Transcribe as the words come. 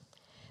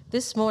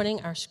This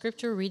morning, our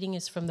scripture reading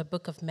is from the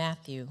book of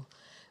Matthew.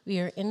 We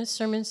are in a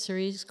sermon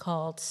series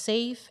called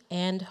Safe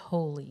and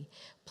Holy.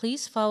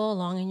 Please follow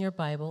along in your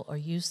Bible or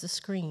use the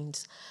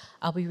screens.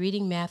 I'll be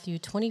reading Matthew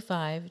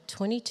 25,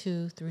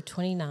 22 through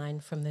 29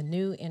 from the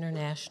New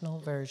International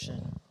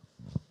Version.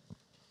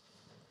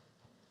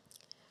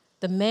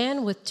 The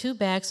man with 2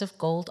 bags of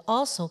gold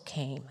also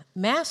came.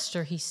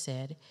 "Master," he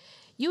said,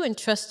 "you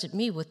entrusted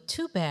me with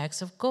 2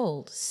 bags of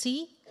gold.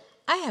 See,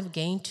 I have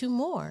gained 2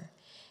 more."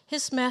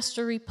 His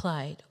master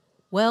replied,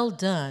 "Well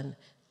done,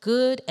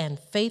 good and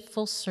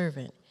faithful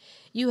servant.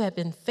 You have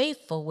been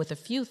faithful with a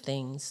few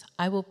things.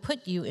 I will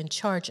put you in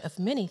charge of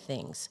many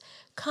things.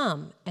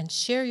 Come and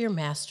share your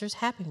master's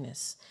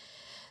happiness."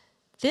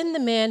 Then the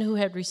man who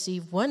had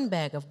received 1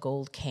 bag of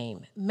gold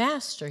came.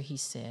 "Master," he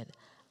said,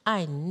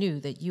 "I knew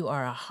that you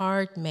are a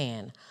hard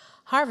man,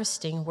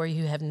 harvesting where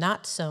you have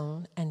not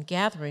sown and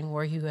gathering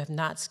where you have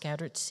not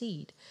scattered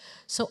seed.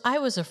 So I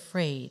was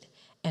afraid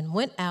and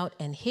went out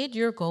and hid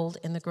your gold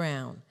in the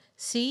ground.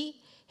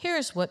 See, here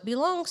is what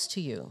belongs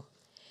to you."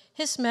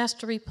 His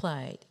master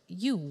replied,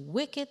 "You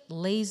wicked,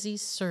 lazy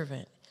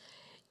servant.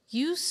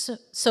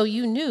 So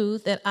you knew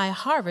that I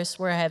harvest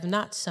where I have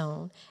not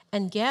sown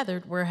and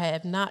gathered where I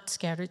have not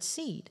scattered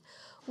seed.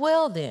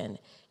 Well then,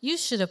 you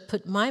should have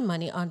put my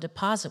money on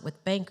deposit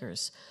with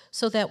bankers,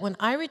 so that when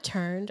I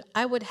returned,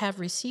 I would have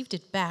received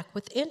it back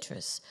with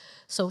interest.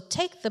 So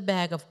take the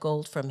bag of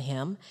gold from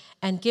him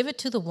and give it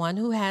to the one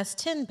who has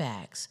 10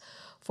 bags.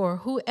 For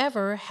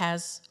whoever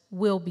has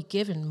will be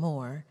given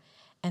more,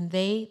 and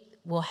they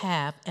will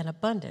have an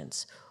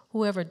abundance.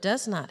 Whoever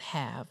does not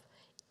have,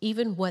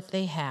 even what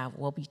they have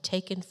will be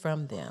taken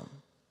from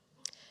them."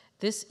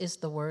 This is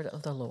the word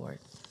of the Lord.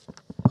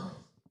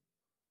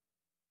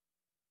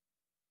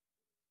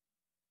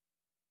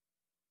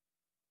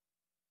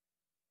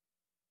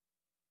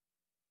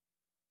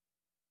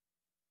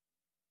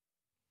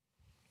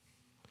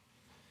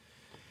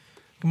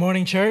 Good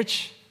morning,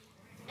 church.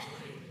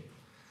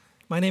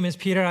 My name is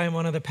Peter. I'm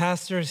one of the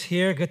pastors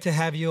here. Good to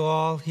have you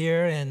all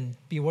here and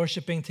be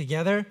worshiping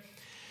together.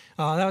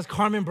 That was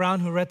Carmen Brown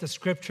who read the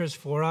scriptures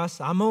for us.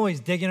 I'm always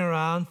digging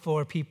around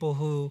for people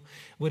who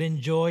would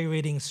enjoy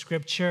reading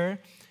scripture.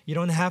 You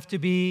don't have to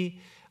be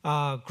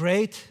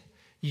great.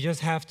 You just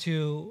have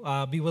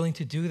to be willing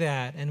to do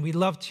that. And we'd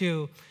love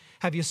to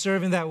have you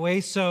serve in that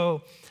way.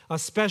 So a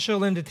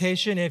special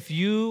invitation, if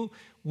you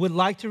would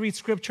like to read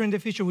scripture in the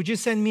future, would you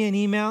send me an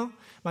email?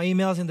 My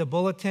email is in the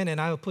bulletin, and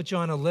I will put you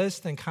on a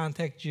list and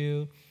contact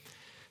you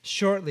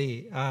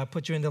shortly,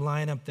 put you in the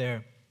lineup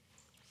there.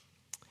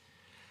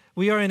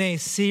 We are in a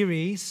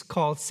series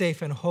called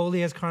Safe and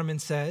Holy, as Carmen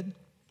said,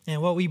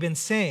 and what we've been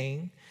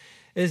saying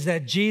is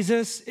that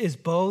Jesus is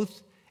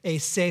both a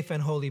safe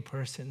and holy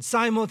person,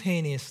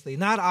 simultaneously,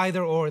 not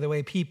either or, the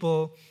way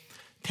people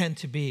tend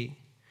to be.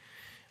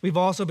 We've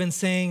also been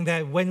saying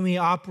that when we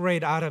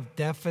operate out of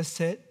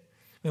deficit,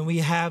 when we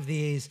have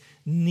these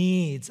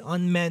needs,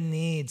 unmet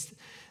needs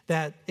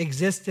that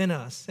exist in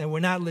us, and we're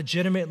not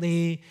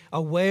legitimately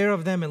aware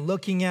of them and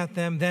looking at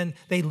them, then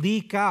they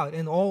leak out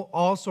in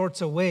all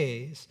sorts of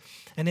ways,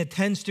 and it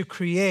tends to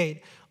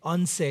create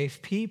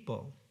unsafe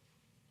people.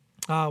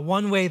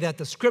 One way that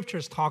the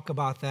scriptures talk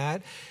about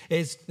that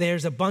is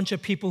there's a bunch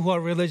of people who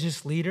are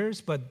religious leaders,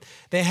 but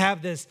they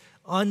have this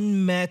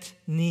unmet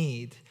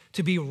need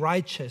to be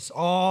righteous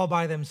all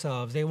by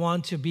themselves. They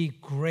want to be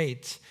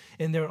great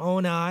in their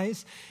own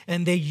eyes,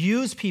 and they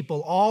use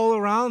people all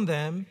around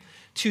them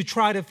to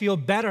try to feel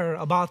better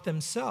about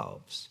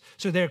themselves.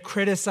 So they're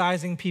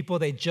criticizing people,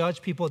 they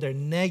judge people, they're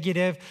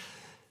negative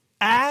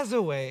as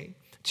a way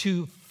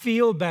to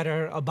feel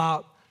better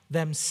about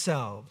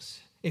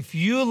themselves. If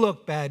you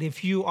look bad,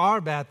 if you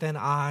are bad, then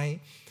I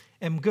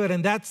am good.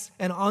 And that's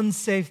an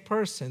unsafe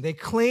person. They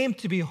claim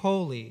to be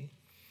holy,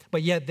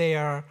 but yet they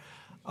are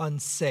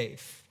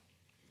unsafe.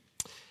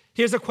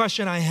 Here's a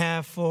question I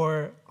have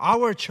for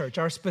our church,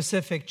 our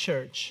specific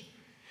church.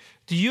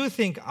 Do you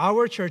think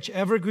our church,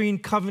 Evergreen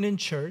Covenant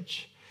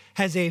Church,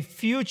 has a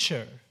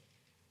future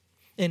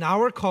in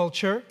our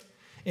culture,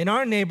 in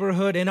our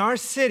neighborhood, in our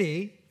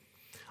city,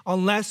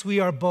 unless we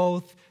are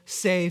both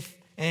safe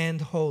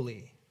and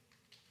holy?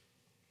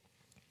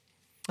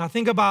 Now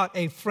think about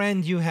a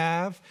friend you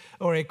have,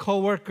 or a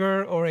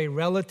coworker, or a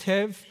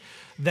relative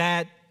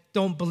that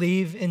don't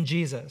believe in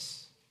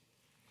Jesus.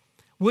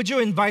 Would you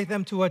invite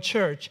them to a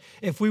church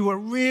if we were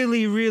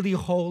really, really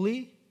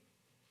holy,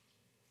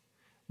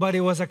 but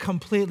it was a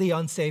completely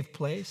unsafe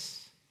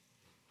place?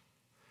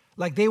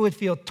 Like they would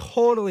feel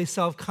totally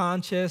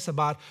self-conscious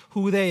about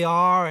who they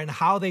are and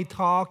how they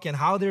talk and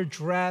how they're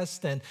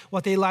dressed and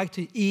what they like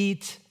to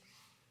eat.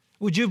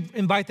 Would you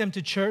invite them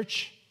to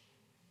church?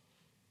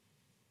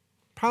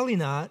 Probably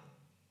not.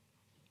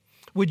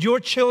 Would your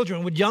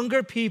children, would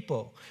younger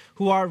people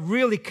who are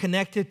really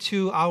connected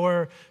to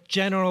our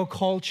general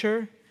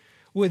culture,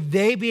 would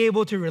they be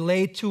able to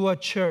relate to a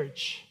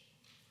church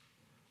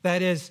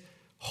that is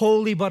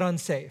holy but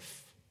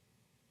unsafe?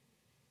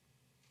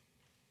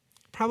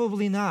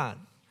 Probably not.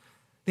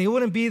 They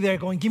wouldn't be there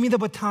going, "Give me the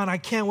baton, I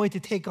can't wait to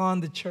take on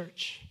the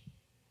church."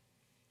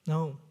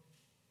 No.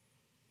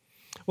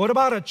 What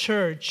about a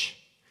church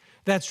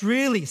that's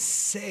really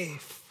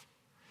safe,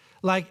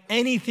 like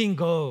anything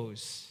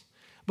goes,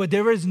 but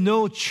there is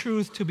no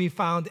truth to be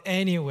found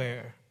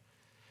anywhere?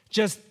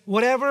 Just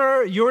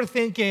whatever you're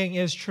thinking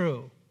is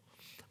true.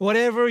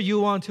 Whatever you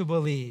want to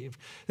believe.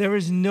 There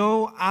is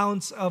no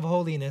ounce of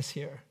holiness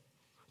here.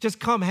 Just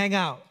come hang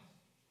out.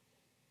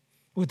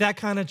 Would that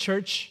kind of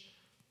church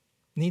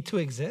need to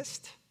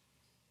exist?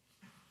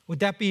 Would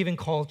that be even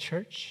called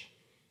church?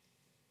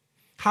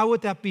 How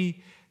would that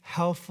be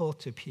helpful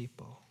to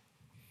people?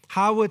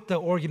 How would the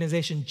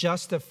organization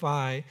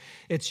justify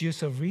its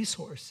use of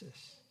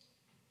resources?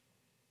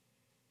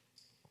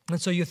 And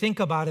so you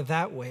think about it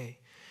that way.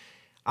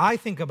 I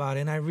think about it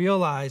and I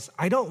realize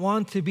I don't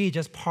want to be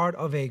just part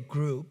of a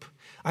group.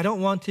 I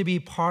don't want to be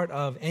part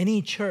of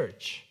any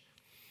church.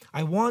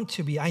 I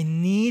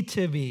need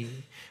to be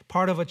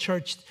part of a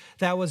church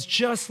that was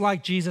just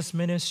like Jesus'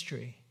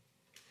 ministry,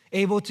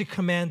 able to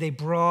command a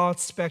broad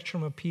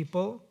spectrum of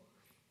people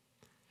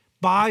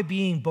by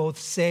being both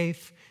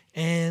safe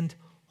and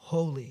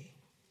holy.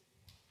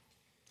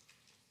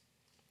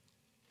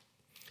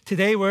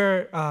 Today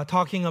we're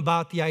talking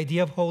about the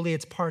idea of holy.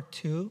 It's part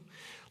 2.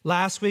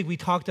 Last week we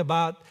talked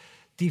about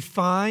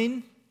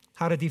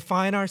how to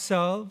define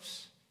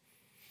ourselves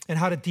and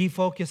how to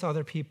defocus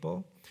other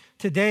people.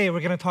 Today we're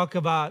going to talk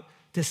about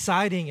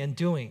deciding and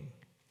doing.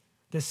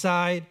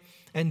 Decide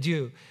and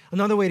do.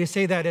 Another way to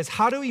say that is,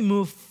 how do we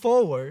move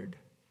forward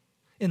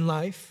in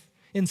life,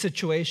 in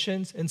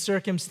situations, in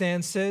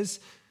circumstances,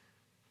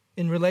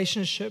 in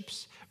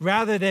relationships,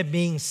 rather than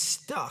being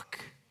stuck?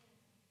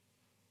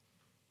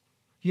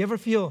 You ever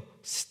feel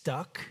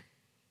stuck?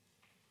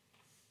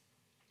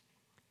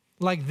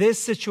 Like this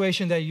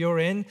situation that you're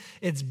in,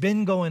 it's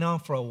been going on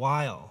for a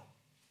while.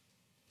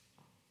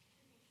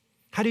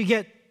 How do you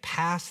get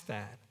past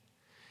that?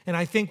 And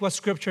I think what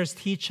scriptures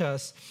teach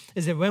us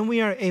is that when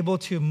we are able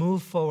to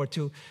move forward,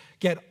 to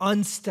get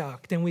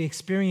unstuck, then we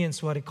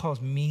experience what it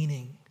calls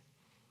meaning.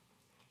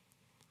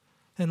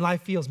 And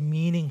life feels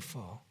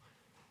meaningful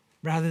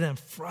rather than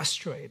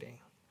frustrating,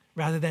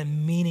 rather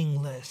than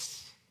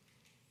meaningless.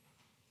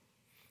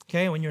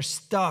 Okay, when you're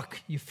stuck,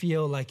 you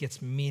feel like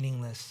it's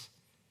meaningless.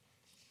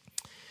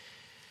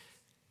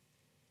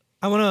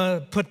 I want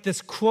to put this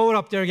quote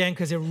up there again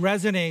because it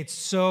resonates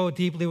so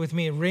deeply with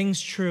me. It rings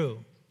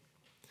true.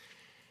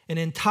 An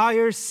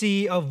entire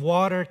sea of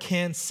water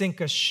can't sink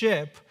a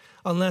ship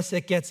unless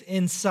it gets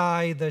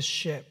inside the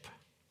ship.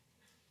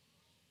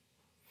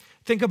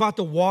 Think about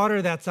the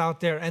water that's out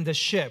there and the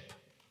ship.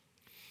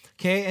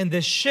 Okay, and the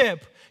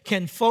ship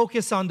can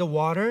focus on the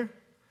water.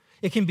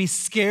 It can be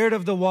scared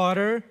of the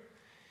water.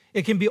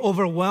 It can be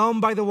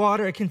overwhelmed by the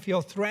water. It can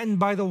feel threatened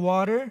by the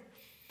water.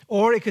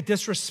 Or it could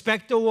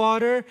disrespect the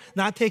water,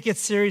 not take it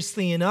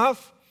seriously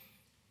enough.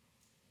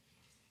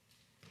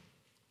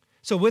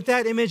 So with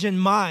that image in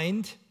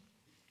mind,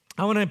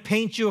 I want to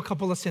paint you a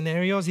couple of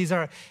scenarios. These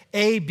are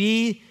A,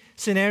 B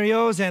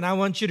scenarios, and I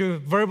want you to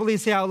verbally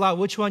say out loud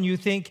which one you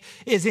think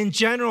is in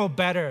general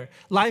better.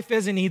 Life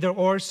isn't either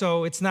or,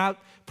 so it's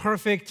not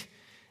perfect.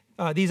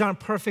 These aren't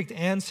perfect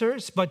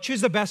answers, but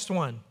choose the best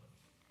one,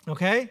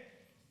 okay?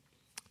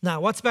 Now,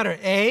 what's better?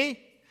 A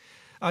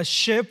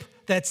ship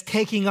that's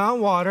taking on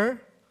water,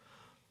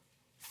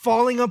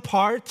 falling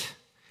apart,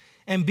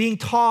 and being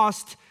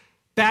tossed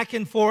back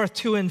and forth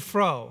to and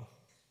fro.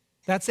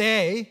 That's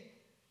A.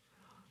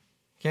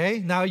 Okay,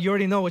 now you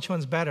already know which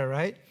one's better,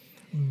 right?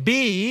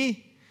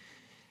 B,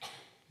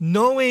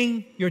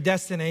 knowing your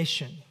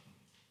destination,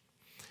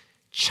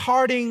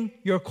 charting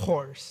your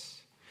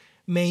course,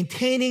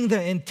 maintaining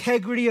the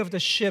integrity of the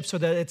ship so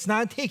that it's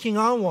not taking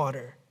on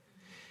water,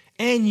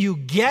 and you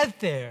get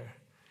there,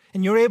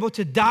 and you're able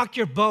to dock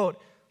your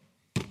boat,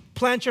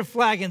 plant your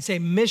flag, and say,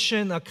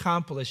 mission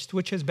accomplished.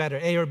 Which is better,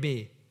 A or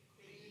B?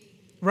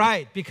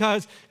 Right,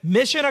 because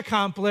mission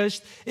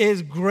accomplished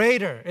is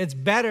greater. It's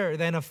better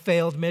than a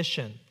failed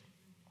mission.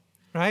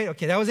 Right?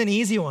 Okay, that was an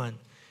easy one.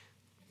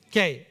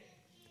 Okay,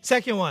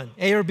 second one,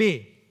 A or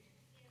B?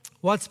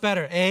 What's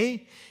better?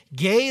 A,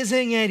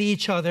 gazing at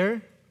each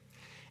other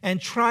and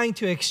trying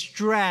to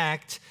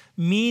extract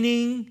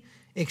meaning,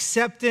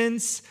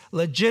 acceptance,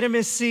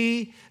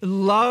 legitimacy,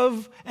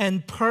 love,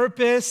 and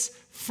purpose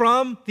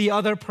from the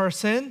other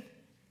person.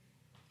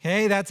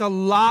 Okay, that's a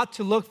lot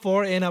to look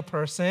for in a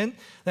person.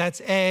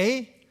 That's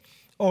A.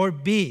 Or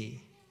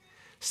B,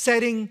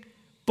 setting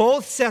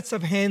both sets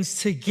of hands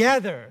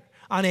together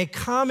on a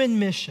common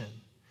mission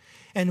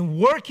and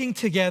working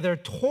together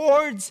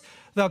towards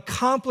the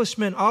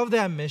accomplishment of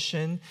that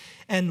mission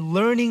and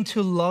learning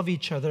to love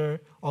each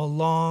other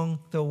along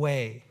the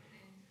way.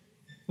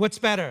 What's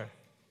better?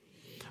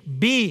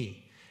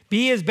 B.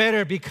 B is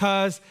better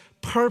because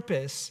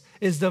purpose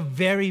is the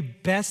very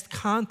best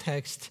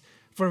context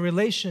for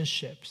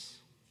relationships.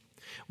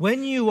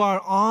 When you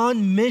are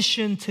on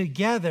mission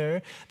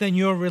together, then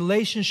your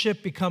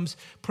relationship becomes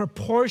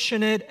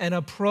proportionate and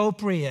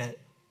appropriate.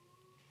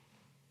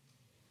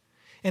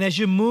 And as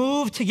you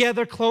move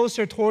together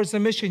closer towards the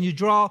mission, you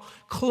draw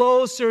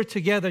closer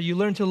together. You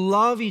learn to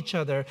love each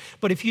other.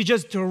 But if you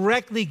just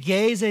directly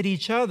gaze at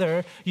each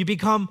other, you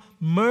become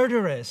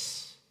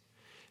murderous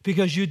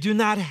because you do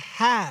not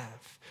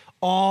have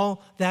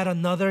all that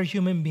another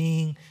human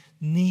being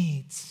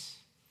needs.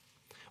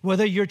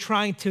 Whether you're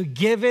trying to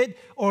give it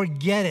or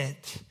get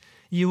it,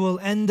 you will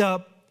end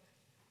up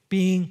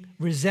being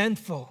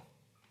resentful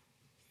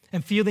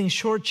and feeling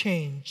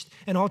shortchanged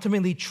and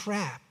ultimately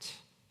trapped.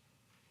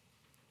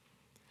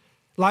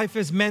 Life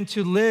is meant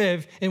to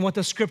live in what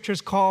the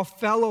scriptures call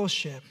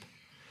fellowship.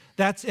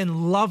 That's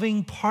in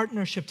loving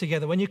partnership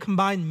together. When you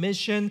combine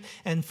mission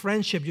and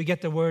friendship, you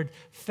get the word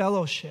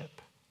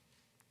fellowship.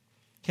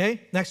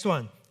 Okay, next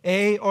one,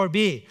 A or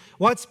B.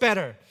 What's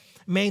better?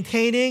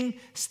 Maintaining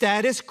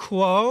status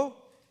quo.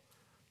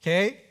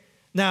 Okay,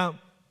 now,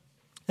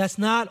 that's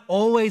not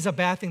always a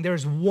bad thing.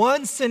 There's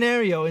one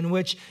scenario in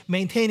which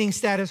maintaining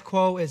status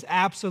quo is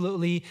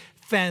absolutely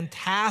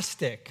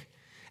fantastic,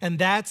 and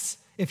that's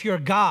if you're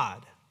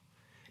God,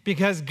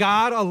 because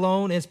God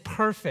alone is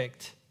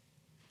perfect.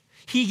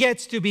 He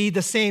gets to be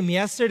the same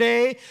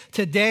yesterday,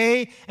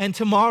 today, and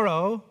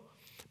tomorrow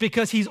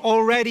because he's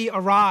already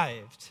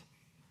arrived.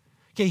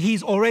 Okay,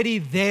 he's already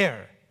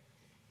there.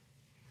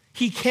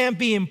 He can't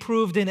be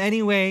improved in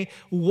any way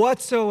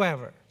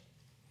whatsoever.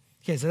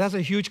 Okay, so that's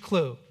a huge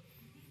clue.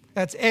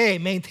 That's A,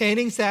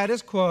 maintaining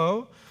status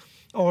quo,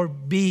 or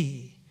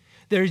B,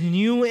 there's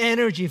new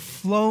energy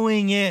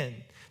flowing in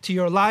to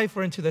your life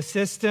or into the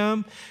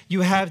system.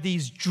 You have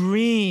these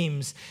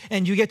dreams,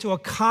 and you get to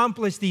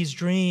accomplish these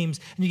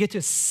dreams, and you get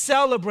to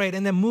celebrate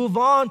and then move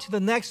on to the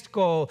next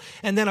goal,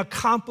 and then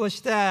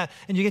accomplish that,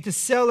 and you get to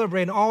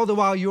celebrate, and all the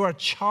while you are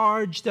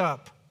charged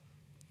up.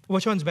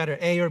 Which one's better,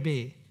 A or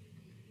B?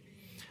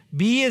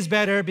 B is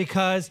better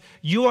because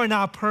you are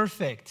not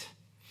perfect.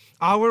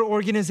 Our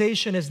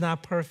organization is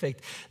not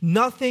perfect.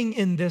 Nothing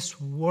in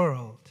this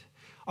world,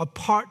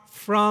 apart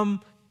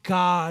from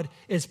God,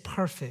 is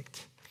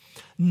perfect.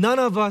 None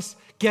of us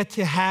get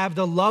to have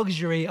the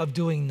luxury of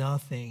doing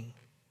nothing.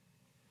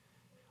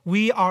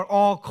 We are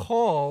all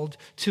called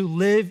to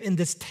live in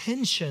this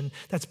tension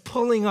that's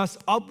pulling us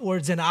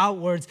upwards and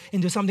outwards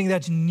into something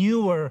that's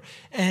newer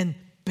and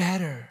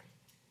better.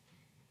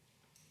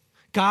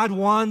 God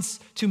wants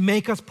to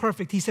make us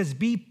perfect. He says,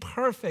 be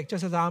perfect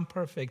just as I'm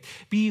perfect.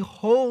 Be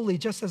holy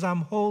just as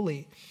I'm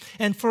holy.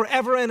 And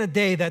forever and a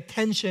day, that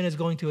tension is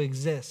going to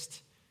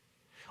exist.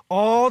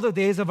 All the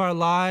days of our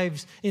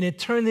lives in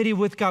eternity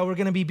with God, we're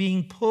going to be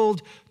being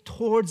pulled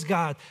towards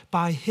God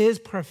by His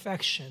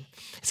perfection.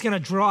 It's going to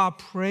draw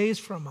praise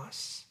from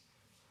us.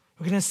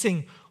 We're going to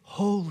sing,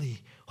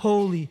 holy,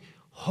 holy,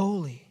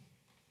 holy.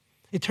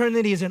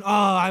 Eternity isn't,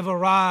 I've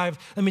arrived.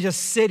 Let me just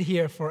sit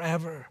here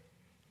forever.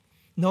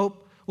 Nope.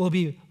 We'll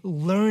be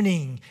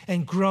learning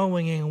and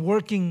growing and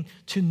working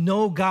to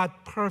know God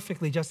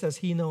perfectly just as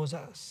He knows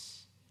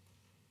us.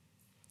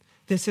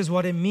 This is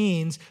what it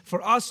means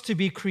for us to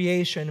be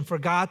creation and for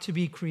God to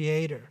be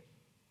creator.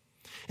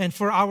 And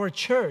for our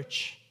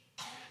church,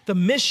 the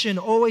mission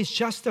always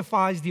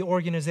justifies the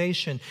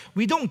organization.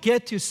 We don't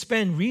get to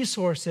spend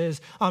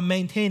resources on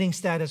maintaining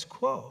status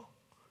quo.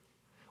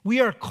 We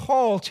are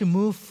called to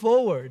move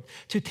forward,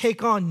 to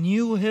take on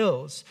new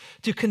hills,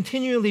 to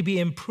continually be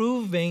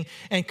improving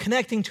and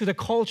connecting to the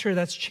culture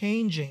that's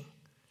changing,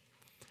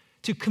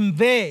 to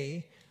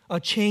convey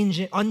a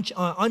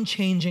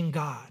unchanging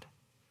God.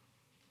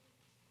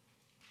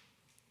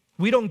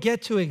 We don't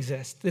get to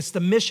exist. It's the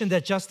mission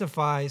that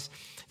justifies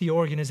the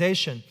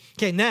organization.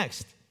 Okay,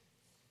 next.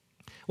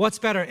 What's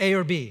better, A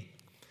or B?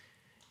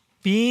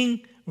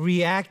 Being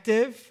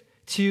reactive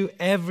to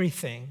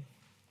everything.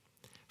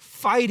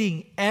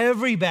 Fighting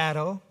every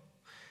battle,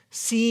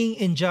 seeing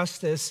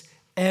injustice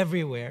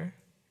everywhere.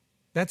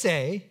 That's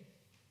A.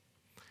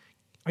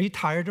 Are you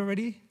tired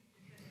already?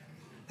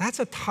 That's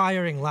a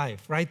tiring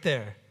life right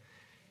there.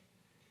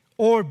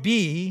 Or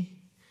B,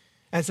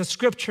 as the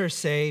scriptures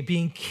say,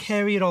 being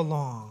carried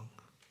along.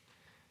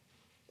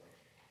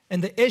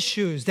 And the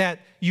issues that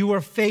you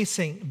are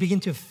facing begin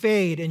to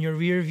fade in your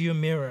rearview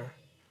mirror.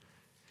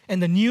 And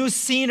the new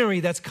scenery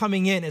that's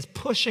coming in is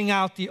pushing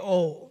out the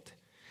old.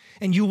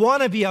 And you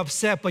want to be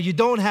upset, but you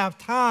don't have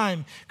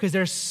time because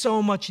there's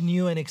so much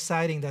new and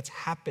exciting that's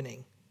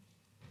happening.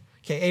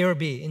 Okay, A or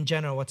B, in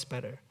general, what's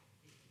better?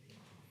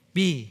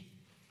 B.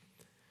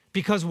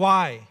 Because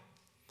why?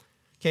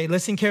 Okay,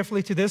 listen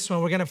carefully to this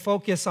one. We're going to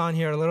focus on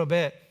here a little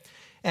bit.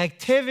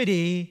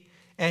 Activity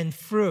and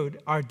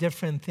fruit are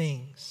different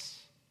things.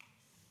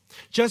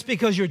 Just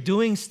because you're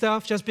doing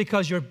stuff, just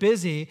because you're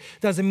busy,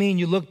 doesn't mean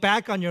you look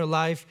back on your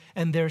life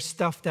and there's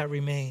stuff that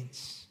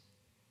remains.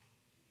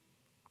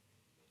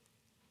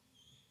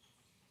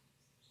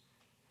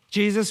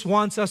 Jesus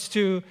wants us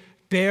to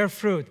bear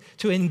fruit,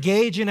 to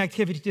engage in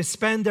activity, to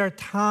spend our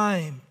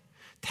time,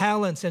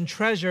 talents, and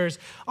treasures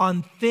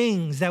on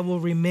things that will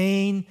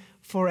remain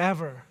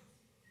forever.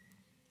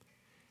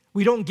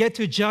 We don't get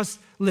to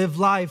just live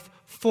life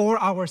for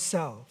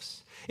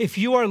ourselves. If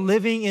you are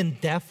living in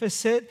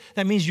deficit,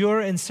 that means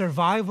you're in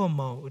survival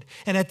mode.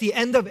 And at the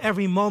end of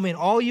every moment,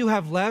 all you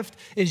have left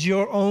is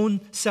your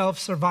own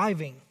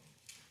self-surviving.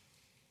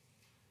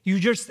 You're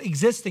just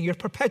existing. You're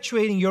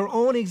perpetuating your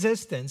own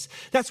existence.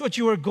 That's what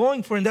you were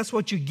going for, and that's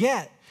what you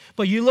get.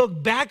 But you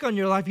look back on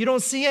your life, you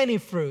don't see any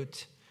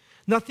fruit.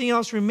 Nothing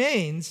else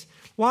remains.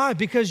 Why?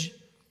 Because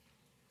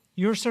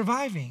you're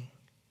surviving.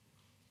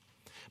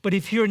 But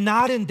if you're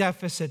not in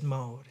deficit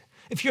mode,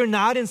 if you're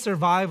not in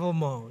survival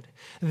mode,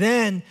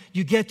 then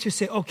you get to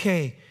say,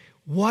 okay,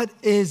 what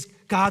is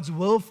God's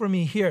will for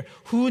me here?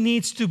 Who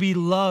needs to be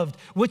loved?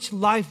 Which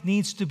life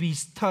needs to be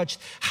touched?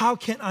 How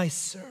can I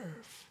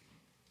serve?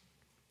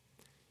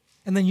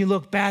 And then you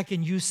look back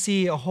and you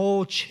see a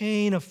whole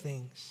chain of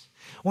things.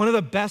 One of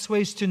the best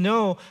ways to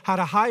know how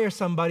to hire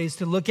somebody is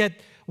to look at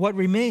what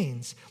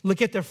remains.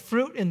 Look at the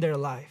fruit in their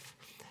life.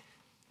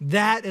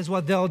 That is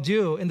what they'll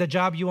do in the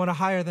job you want to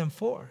hire them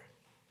for.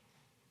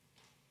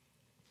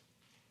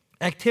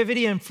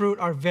 Activity and fruit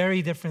are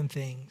very different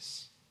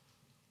things.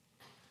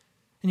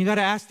 And you got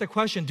to ask the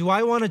question, do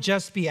I want to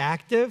just be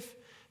active,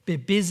 be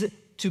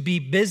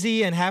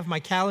busy and have my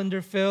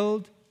calendar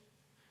filled,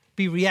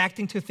 be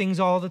reacting to things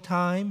all the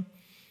time?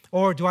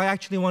 Or do I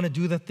actually want to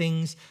do the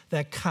things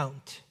that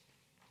count?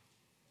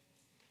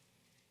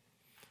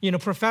 You know,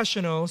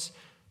 professionals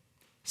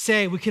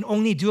say we can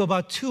only do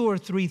about 2 or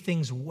 3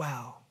 things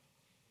well.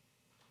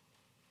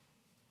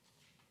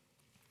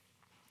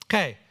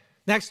 Okay,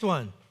 next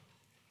one.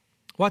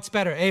 What's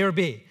better, A or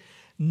B?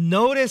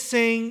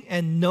 Noticing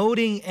and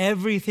noting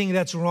everything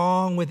that's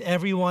wrong with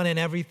everyone and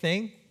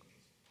everything.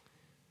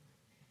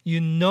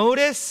 You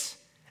notice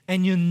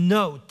and you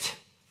note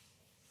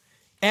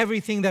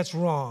everything that's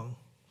wrong.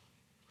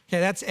 Okay,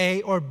 that's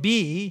A. Or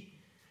B,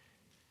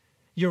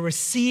 you're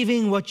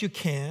receiving what you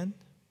can.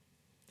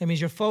 That means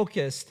you're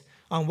focused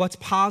on what's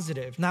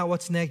positive, not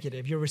what's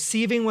negative. You're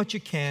receiving what you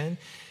can,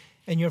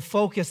 and you're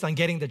focused on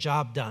getting the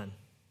job done.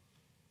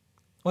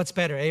 What's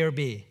better, A or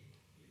B?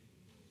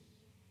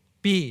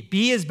 B.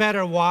 B is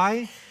better.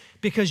 Why?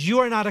 Because you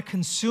are not a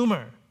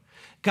consumer.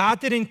 God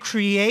didn't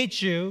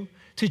create you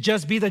to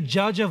just be the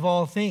judge of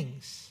all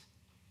things.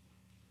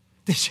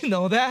 Did you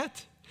know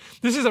that?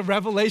 This is a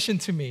revelation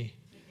to me.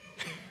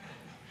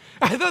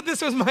 I thought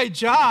this was my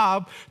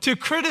job to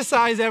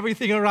criticize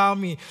everything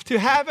around me, to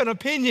have an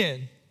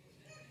opinion,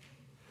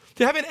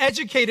 to have an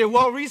educated,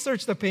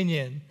 well-researched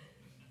opinion.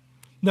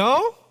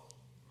 No?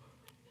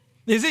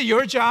 Is it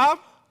your job?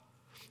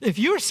 If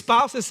your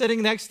spouse is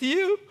sitting next to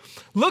you,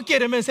 look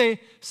at him and say,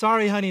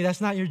 sorry, honey,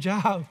 that's not your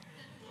job.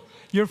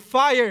 You're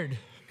fired.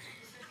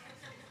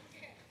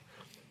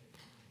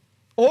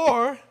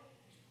 Or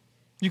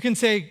you can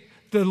say,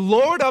 the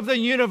Lord of the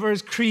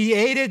universe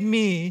created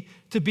me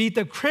to be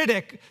the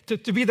critic, to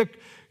be the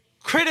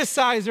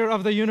criticizer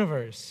of the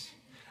universe.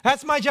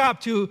 That's my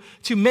job, to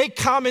make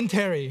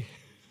commentary.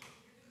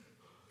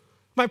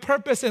 My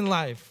purpose in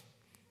life.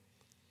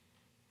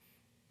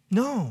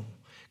 No.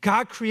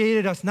 God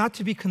created us not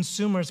to be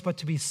consumers, but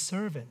to be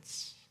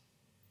servants.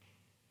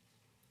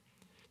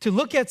 To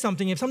look at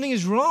something, if something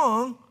is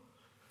wrong,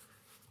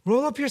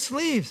 roll up your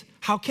sleeves.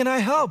 How can I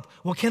help?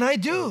 What can I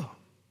do?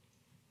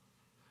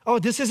 Oh,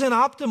 this isn't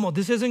optimal.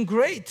 This isn't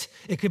great.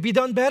 It could be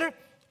done better.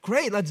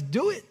 Great, let's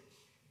do it.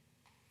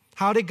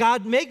 How did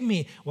God make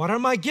me? What are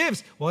my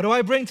gifts? What do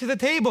I bring to the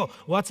table?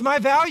 What's my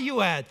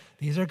value add?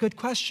 These are good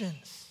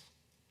questions.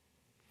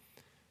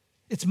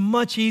 It's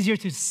much easier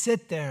to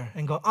sit there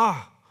and go,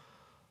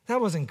 that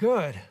wasn't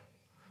good.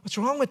 What's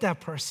wrong with that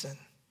person?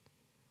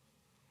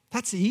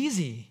 That's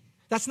easy.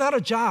 That's not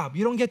a job.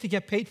 You don't get to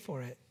get paid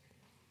for it.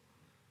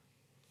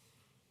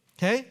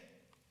 Okay?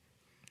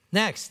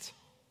 Next.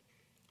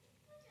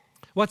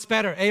 What's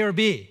better, A or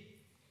B?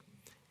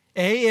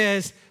 A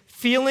is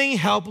feeling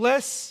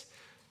helpless,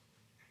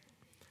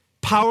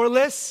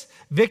 powerless,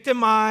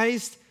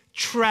 victimized,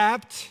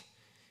 trapped,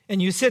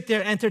 and you sit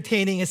there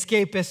entertaining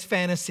escapist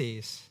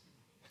fantasies.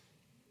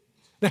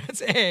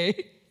 That's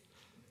A.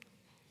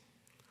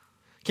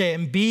 Okay,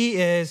 and B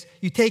is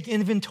you take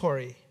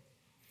inventory.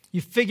 You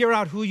figure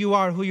out who you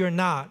are, who you're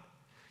not.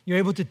 You're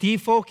able to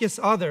defocus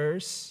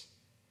others,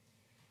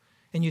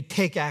 and you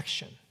take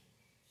action.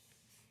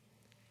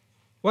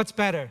 What's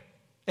better,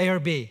 A or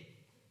B?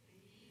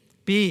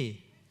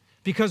 B.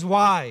 Because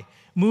why?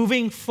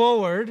 Moving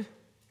forward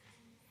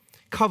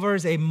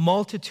covers a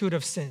multitude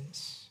of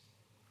sins.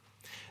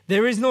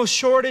 There is no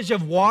shortage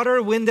of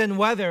water, wind, and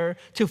weather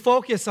to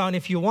focus on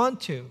if you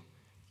want to.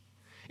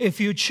 If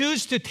you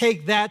choose to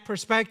take that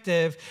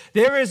perspective,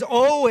 there is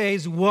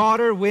always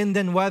water, wind,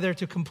 and weather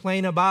to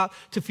complain about,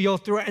 to feel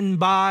threatened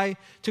by,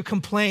 to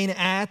complain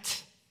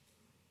at.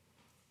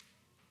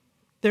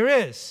 There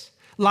is.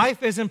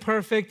 Life isn't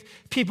perfect.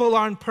 People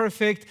aren't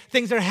perfect.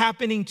 Things are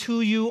happening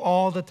to you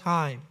all the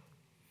time.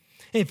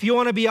 If you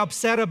want to be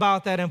upset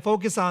about that and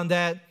focus on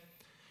that,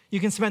 you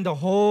can spend a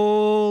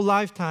whole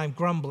lifetime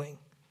grumbling.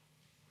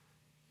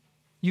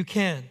 You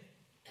can.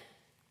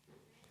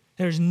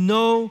 There's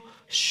no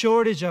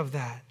shortage of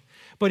that.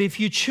 But if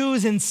you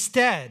choose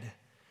instead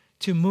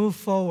to move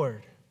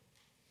forward,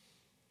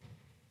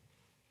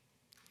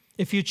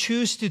 if you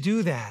choose to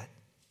do that,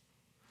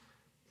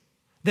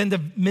 then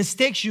the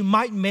mistakes you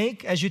might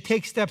make as you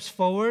take steps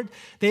forward,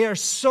 they are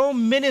so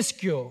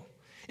minuscule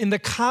in the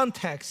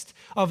context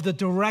of the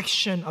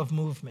direction of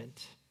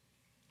movement.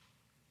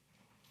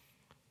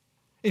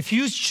 If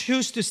you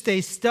choose to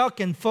stay stuck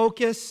and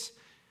focus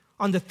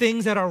on the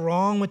things that are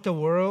wrong with the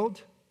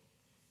world,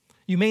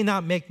 you may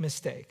not make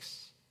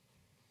mistakes.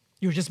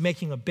 You're just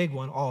making a big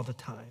one all the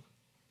time.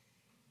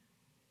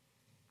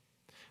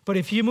 But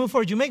if you move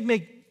forward, you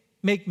make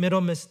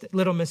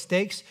little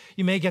mistakes.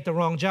 You may get the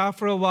wrong job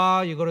for a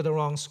while, you go to the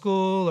wrong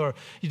school, or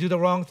you do the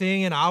wrong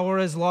thing, an hour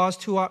is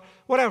lost, 2 hours,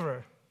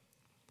 whatever.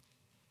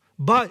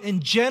 But in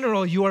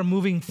general, you are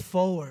moving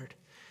forward,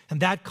 and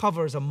that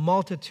covers a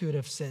multitude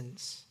of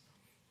sins.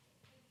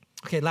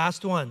 Okay,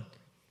 last one.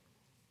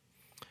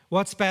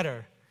 What's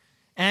better?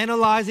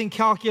 Analyzing,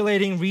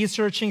 calculating,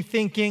 researching,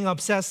 thinking,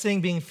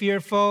 obsessing, being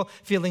fearful,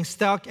 feeling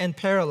stuck and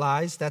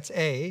paralyzed, that's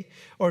A.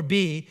 Or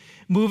B,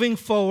 moving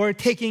forward,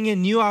 taking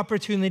in new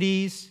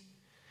opportunities,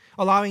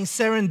 allowing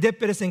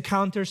serendipitous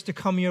encounters to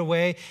come your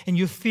way, and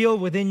you feel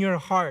within your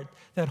heart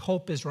that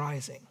hope is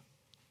rising.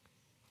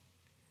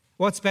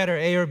 What's better,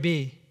 A or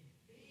B?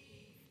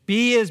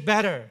 B is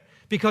better.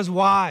 Because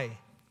why?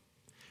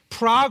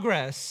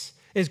 Progress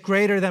is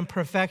greater than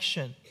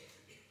perfection.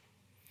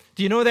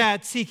 Do you know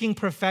that seeking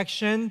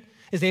perfection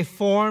is a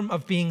form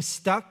of being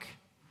stuck?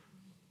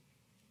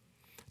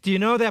 Do you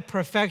know that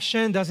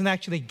perfection doesn't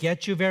actually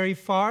get you very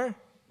far?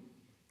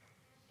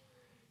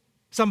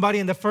 Somebody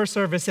in the first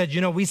service said,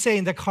 we say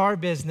in the car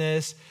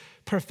business,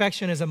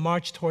 perfection is a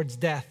march towards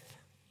death.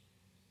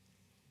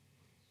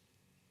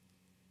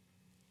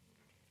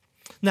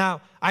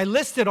 Now, I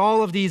listed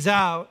all of these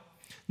out,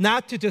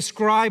 not to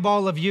describe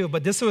all of you,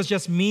 but this was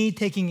just me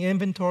taking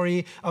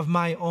inventory of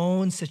my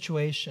own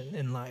situation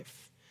in life.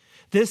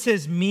 This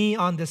is me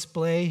on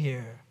display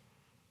here.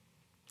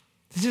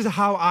 This is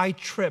how I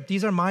trip.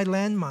 These are my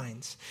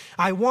landmines.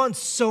 I want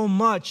so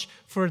much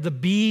for the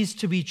B's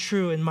to be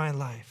true in my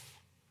life.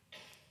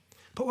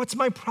 But what's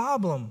my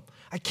problem?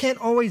 I can't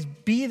always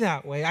be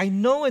that way. I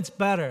know it's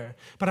better,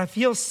 but I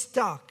feel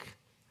stuck.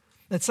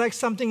 It's like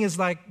something is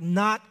like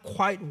not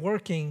quite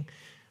working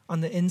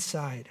on the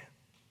inside.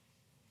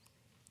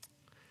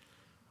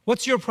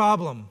 What's your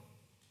problem?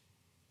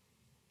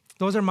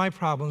 Those are my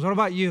problems. What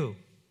about you?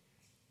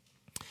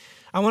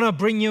 I want to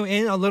bring you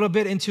in a little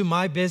bit into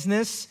my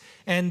business,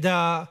 and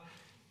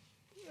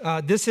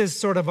this is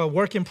sort of a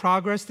work in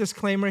progress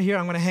disclaimer here.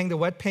 I'm going to hang the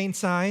wet paint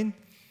sign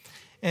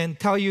and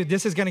tell you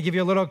this is going to give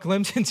you a little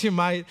glimpse into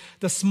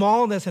the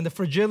smallness and the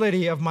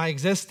fragility of my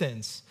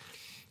existence,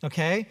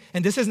 okay?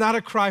 And this is not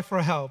a cry for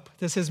help.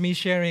 This is me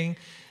sharing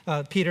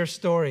Peter's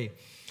story.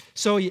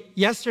 So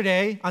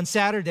yesterday, on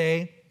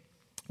Saturday,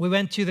 we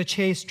went to the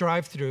Chase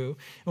drive-thru.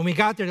 When we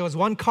got there was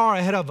one car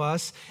ahead of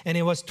us, and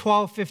it was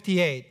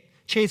 12:58.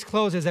 Chase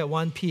closes at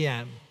 1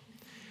 p.m.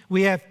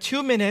 We have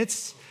 2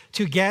 minutes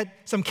to get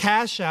some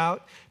cash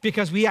out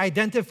because we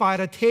identified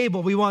a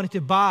table we wanted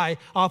to buy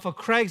off of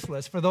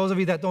Craigslist. For those of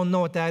you that don't know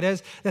what that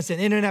is, that's an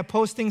internet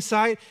posting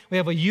site. We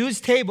have a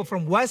used table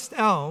from West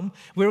Elm.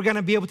 We were going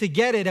to be able to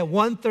get it at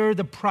 1/3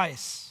 the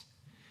price.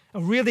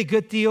 A really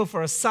good deal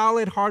for a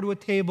solid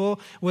hardwood table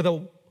with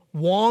a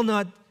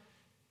walnut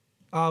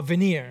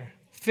veneer,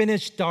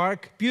 finished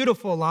dark,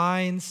 beautiful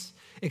lines,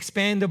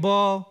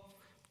 expandable,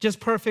 just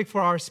perfect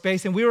for our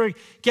space. And we were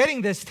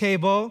getting this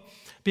table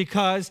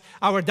because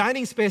our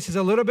dining space is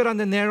a little bit on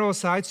the narrow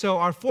side, so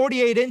our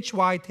 48-inch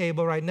wide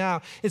table right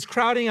now is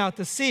crowding out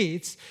the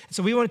seats.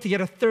 So we wanted to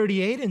get a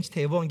 38-inch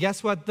table, and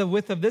guess what the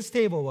width of this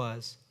table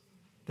was?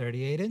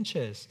 38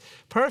 inches.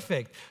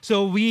 Perfect.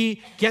 So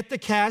we get the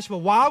cash, but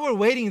while we're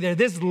waiting there,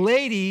 this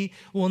lady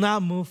will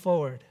not move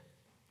forward.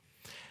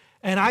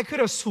 And I could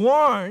have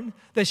sworn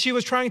that she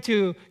was trying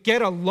to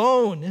get a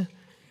loan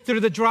through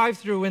the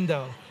drive-thru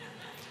window.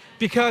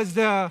 Because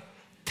the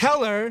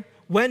teller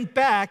went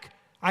back,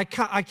 I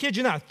kid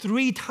you not,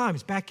 3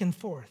 times back and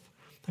forth.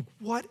 Like,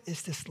 what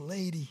is this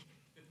lady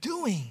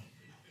doing?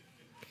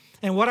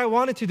 And what I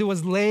wanted to do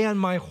was lay on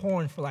my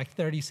horn for like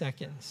 30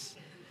 seconds.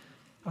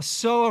 I was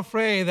so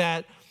afraid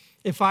that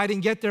if I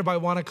didn't get there by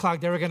 1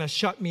 o'clock, they were going to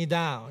shut me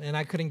down and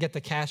I couldn't get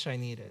the cash I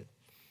needed,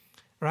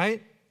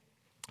 right?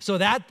 So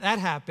that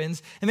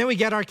happens, and then we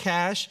get our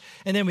cash,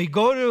 and then we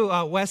go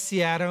to West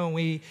Seattle, and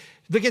we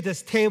look at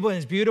this table, and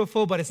it's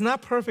beautiful, but it's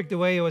not perfect the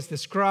way it was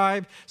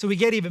described. So we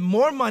get even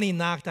more money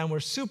knocked down.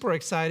 We're super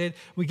excited.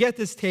 We get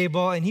this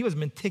table, and he was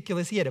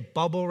meticulous. He had it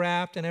bubble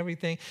wrapped and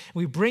everything.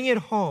 We bring it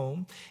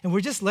home, and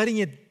we're just letting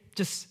it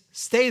just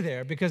stay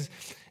there because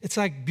it's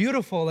like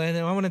beautiful, and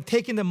I want to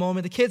take in the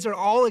moment. The kids are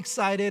all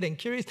excited and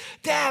curious.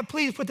 Dad,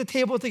 please put the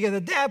table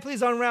together. Dad,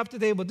 please unwrap the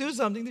table. Do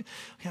something.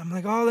 Okay, I'm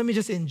like, oh, let me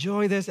just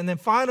enjoy this. And then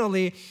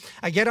finally,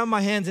 I get on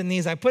my hands and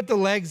knees. I put the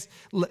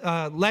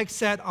leg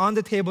set on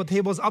the table. The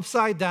table's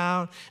upside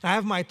down. I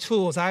have my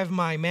tools. I have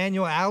my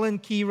manual Allen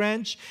key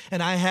wrench,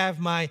 and I have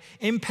my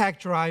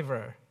impact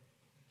driver.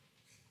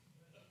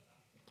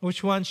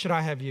 Which one should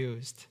I have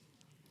used?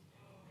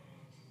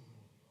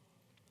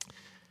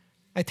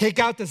 I take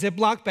out the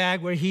Ziploc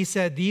bag where he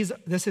said,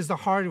 this is the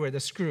hardware, the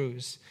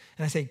screws.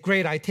 And I say,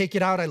 great, I take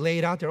it out, I lay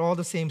it out. They're all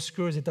the same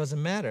screws, it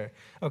doesn't matter.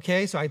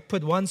 Okay, so I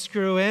put one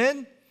screw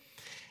in,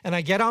 and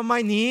I get on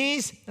my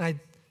knees, and I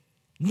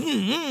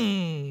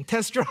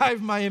test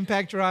drive my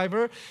impact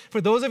driver.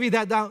 For those of you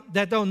that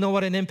don't know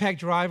what an impact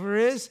driver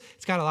is,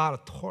 it's got a lot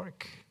of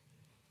torque.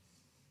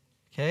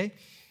 Okay?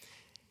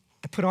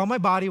 I put all my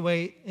body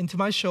weight into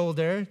my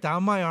shoulder,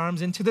 down my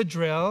arms, into the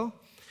drill,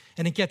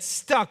 and it gets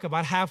stuck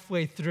about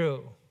halfway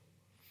through.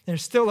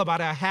 There's still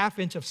about a half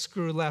inch of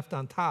screw left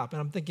on top.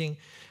 And I'm thinking,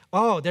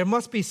 oh, there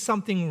must be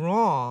something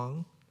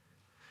wrong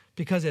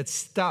because it's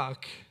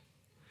stuck.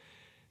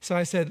 So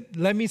I said,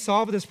 let me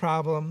solve this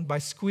problem by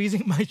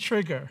squeezing my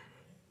trigger.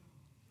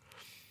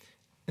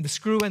 And the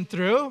screw went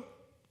through.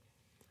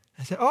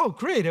 I said, oh,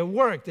 great, it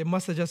worked. It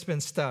must have just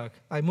been stuck.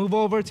 I move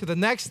over to the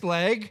next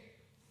leg,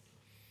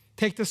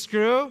 take the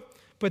screw,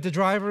 put the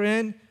driver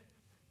in,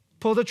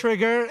 pull the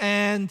trigger,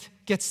 and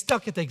get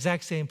stuck at the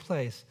exact same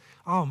place.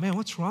 Oh, man,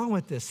 what's wrong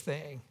with this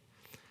thing?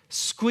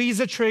 Squeeze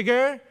the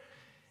trigger,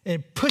 and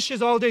it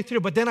pushes all the way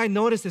through. But then I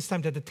noticed this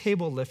time that the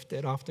table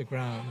lifted off the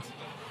ground.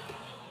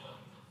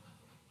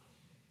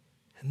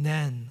 And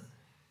then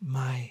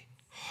my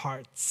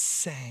heart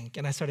sank,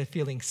 and I started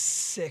feeling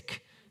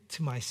sick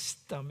to my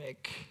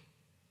stomach.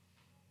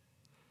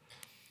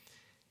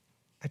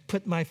 I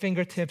put my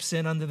fingertips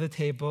in under the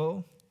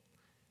table,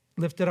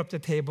 lifted up the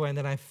table, and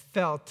then I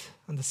felt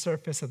on the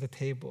surface of the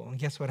table. And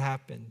guess what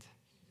happened?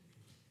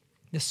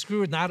 The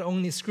screws not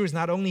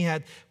only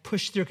had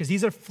pushed through, because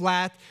these are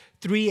flat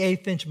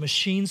 3/8-inch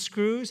machine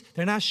screws.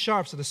 They're not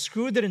sharp, so the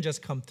screw didn't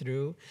just come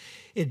through.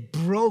 It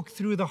broke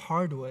through the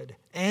hardwood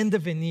and the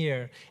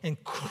veneer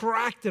and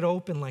cracked it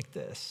open like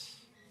this.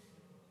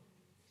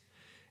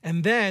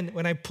 And then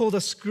when I pulled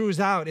the screws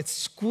out, it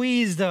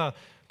squeezed the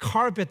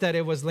carpet that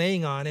it was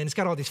laying on, and it's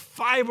got all these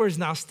fibers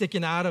now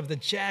sticking out of the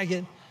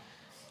jagged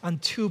on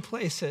two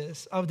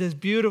places of this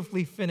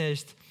beautifully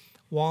finished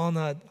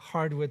walnut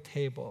hardwood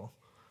table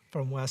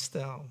from West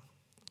Elm.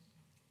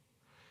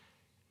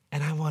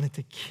 And I wanted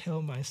to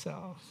kill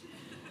myself.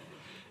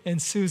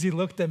 And Susie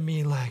looked at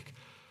me like,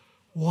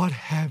 what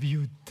have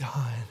you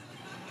done?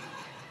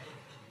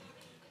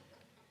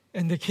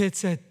 And the kid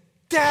said,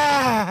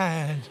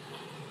 Dad!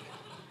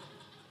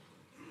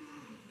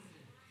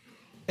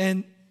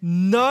 And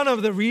none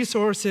of the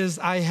resources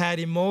I had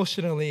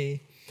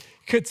emotionally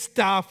could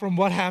stop from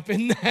what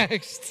happened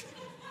next.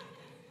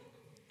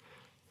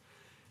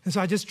 And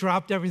so I just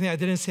dropped everything. I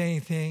didn't say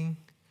anything.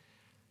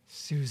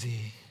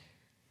 Susie,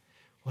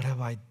 what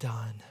have I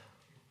done?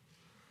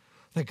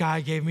 The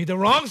guy gave me the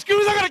wrong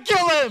screws. I gotta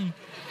kill him.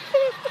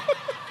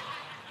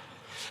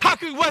 How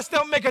could West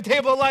Elm make a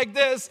table like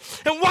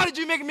this? And why did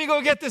you make me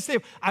go get this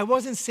table? I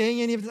wasn't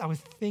saying any of this. I was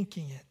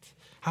thinking it.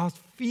 I was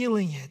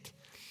feeling it.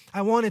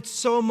 I wanted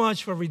so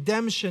much for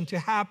redemption to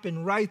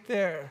happen right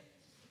there.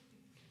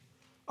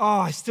 Oh,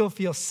 I still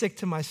feel sick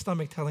to my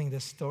stomach telling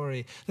this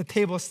story. The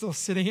table is still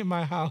sitting in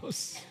my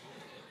house.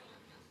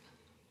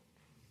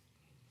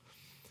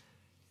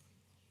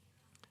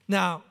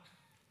 Now,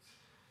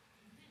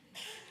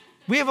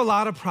 we have a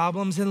lot of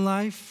problems in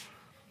life.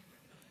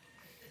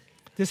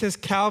 This is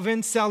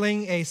Calvin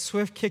selling a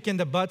swift kick in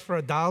the butt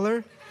for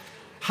 $1.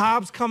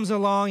 Hobbes comes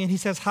along and he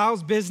says,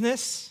 how's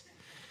business?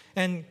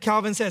 And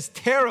Calvin says,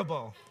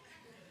 terrible.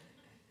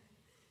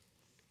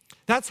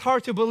 That's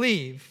hard to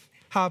believe,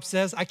 Hobbes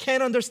says. I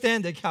can't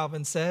understand it,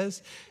 Calvin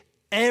says.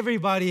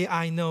 Everybody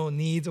I know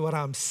needs what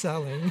I'm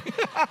selling.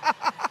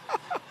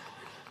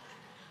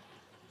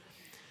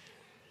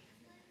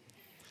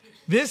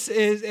 This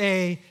is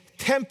a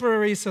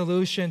temporary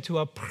solution to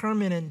a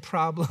permanent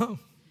problem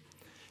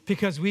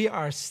because we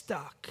are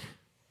stuck.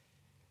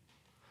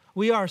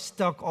 We are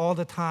stuck all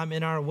the time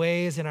in our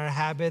ways, in our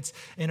habits,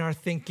 in our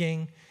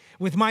thinking.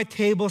 With my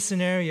table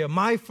scenario,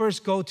 my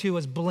first go-to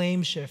was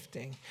blame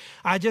shifting.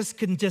 I just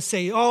couldn't just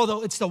say,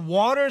 oh, it's the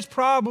water's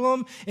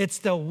problem, it's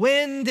the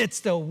wind,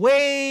 it's the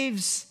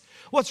waves.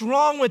 What's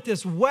wrong with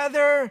this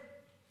weather?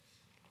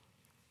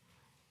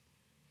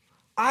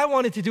 I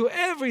wanted to do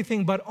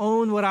everything but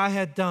own what I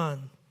had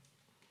done.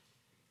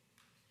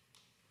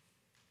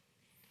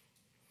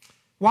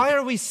 Why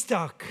are we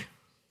stuck?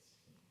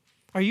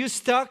 Are you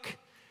stuck?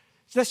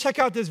 Let's check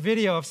out this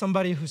video of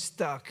somebody who's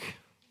stuck.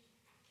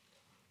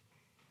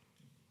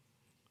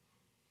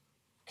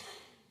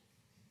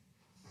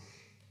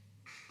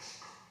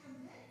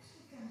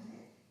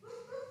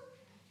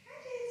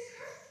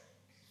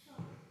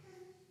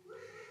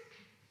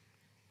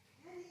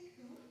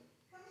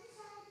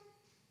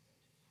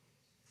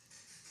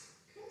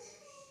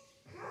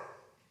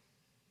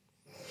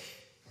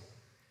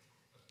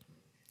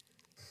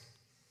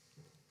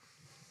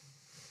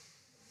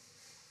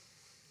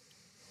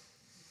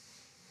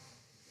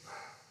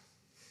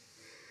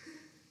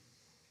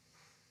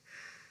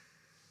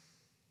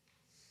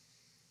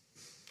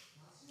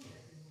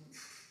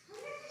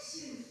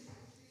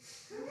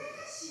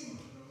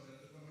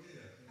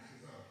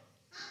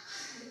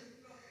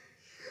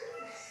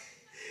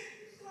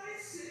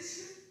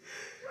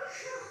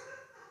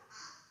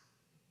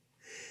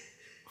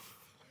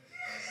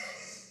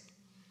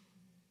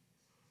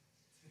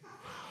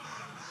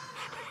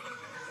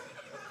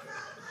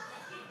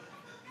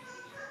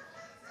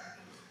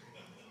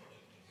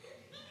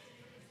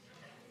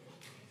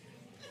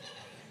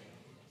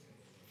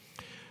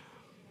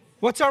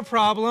 What's our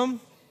problem?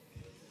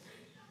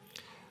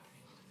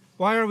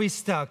 Why are we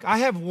stuck? I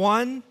have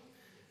one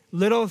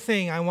little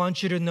thing I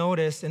want you to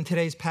notice in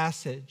today's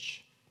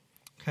passage.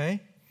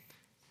 Okay?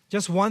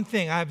 Just one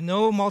thing. I have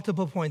no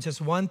multiple points, just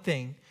one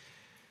thing.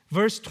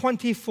 Verse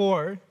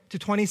 24 to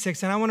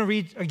 26, and I want to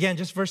read again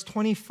just verse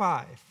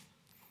 25. It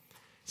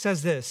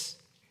says this: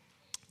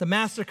 the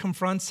master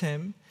confronts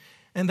him,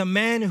 and the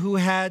man who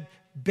had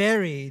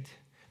buried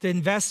the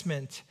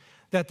investment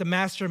that the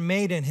master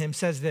made in him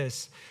says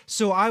this: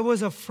 so I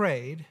was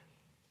afraid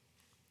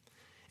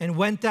and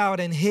went out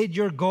and hid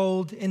your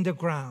gold in the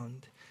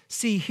ground.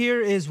 See,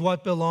 here is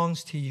what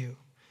belongs to you.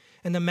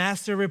 And the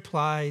master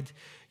replied,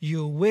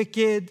 you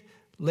wicked,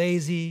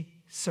 lazy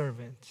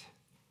servant.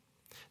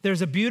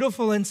 There's a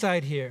beautiful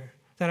insight here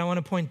that I want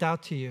to point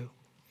out to you.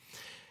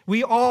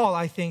 We all,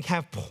 I think,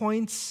 have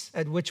points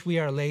at which we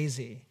are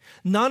lazy.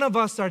 None of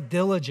us are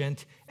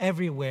diligent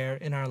everywhere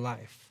in our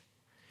life.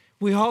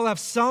 We all have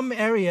some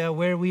area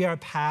where we are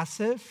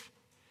passive,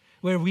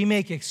 where we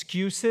make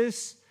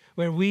excuses,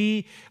 where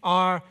we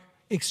are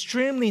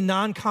extremely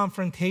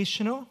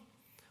non-confrontational.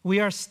 We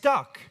are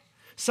stuck.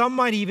 Some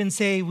might even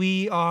say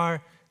we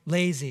are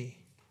lazy.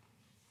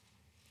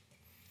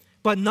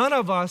 But none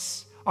of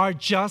us are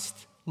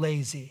just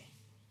lazy.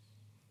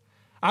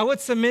 I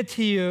would submit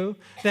to you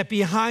that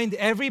behind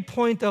every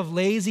point of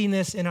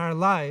laziness in our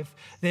life,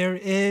 there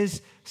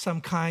is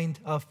some kind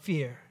of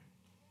fear.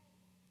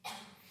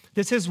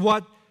 This is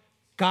what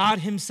God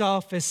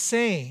Himself is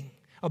saying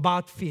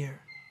about fear.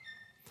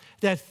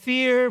 That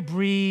fear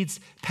breeds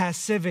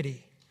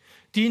passivity.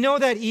 Do you know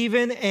that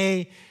even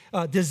a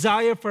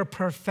desire for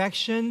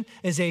perfection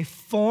is a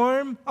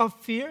form of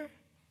fear?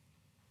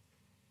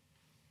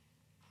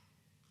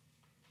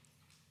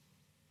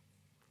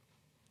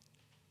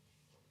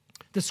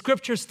 The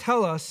scriptures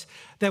tell us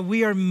that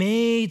we are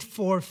made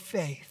for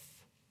faith,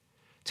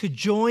 to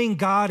join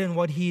God in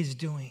what He is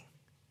doing.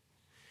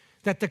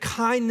 That the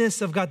kindness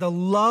of God, the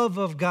love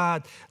of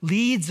God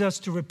leads us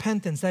to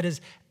repentance, that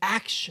is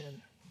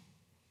action.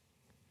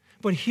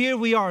 But here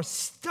we are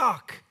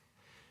stuck.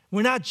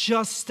 We're not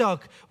just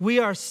stuck. We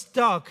are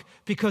stuck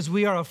because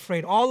we are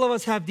afraid. All of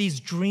us have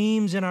these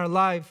dreams in our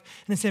life,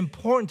 and it's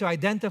important to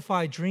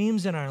identify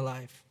dreams in our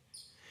life.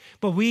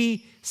 But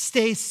we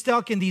stay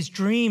stuck in these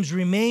dreams,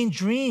 remain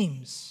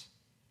dreams,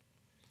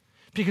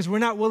 because we're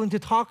not willing to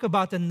talk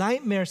about the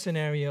nightmare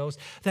scenarios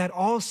that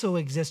also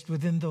exist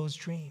within those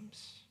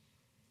dreams.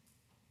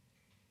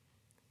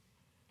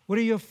 What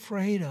are you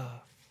afraid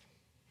of?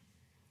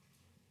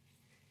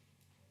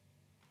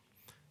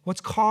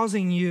 What's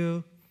causing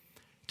you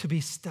to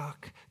be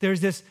stuck?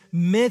 There's this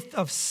myth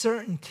of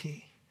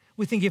certainty.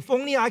 We think if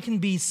only I can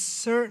be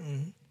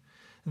certain,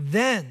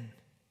 then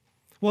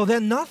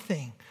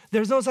nothing.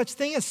 There's no such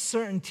thing as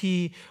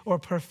certainty or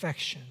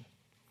perfection.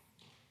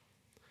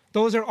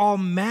 Those are all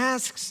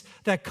masks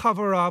that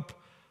cover up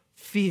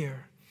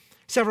fear.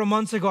 Several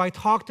months ago, I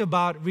talked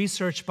about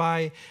research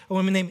by a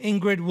woman named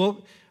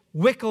Ingrid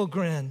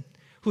Wickelgren,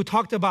 who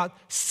talked about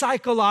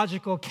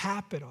psychological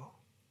capital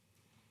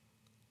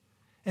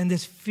and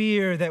this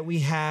fear that we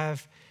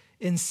have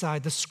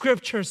inside. The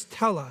scriptures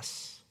tell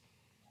us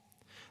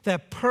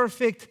that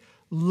perfect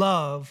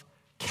love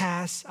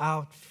casts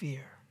out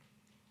fear.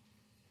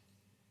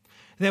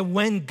 That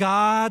when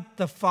God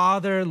the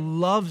Father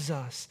loves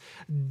us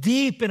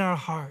deep in our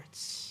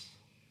hearts,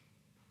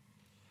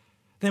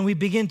 then we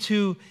begin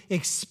to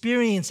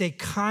experience a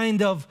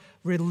kind of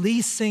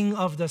releasing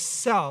of the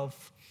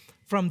self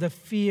from the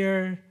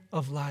fear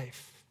of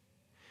life.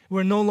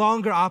 We're no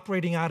longer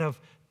operating out of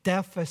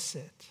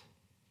deficit.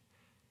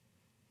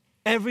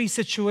 Every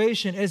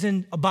situation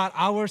isn't about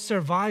our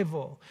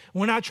survival.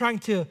 We're not trying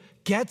to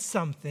get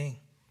something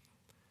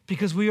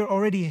because we are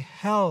already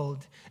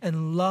held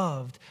and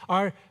loved.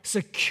 Our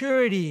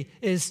security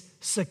is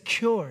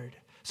secured.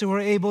 So we're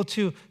able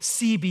to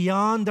see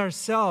beyond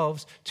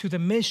ourselves to the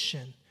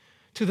mission,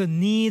 to the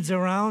needs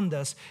around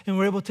us. And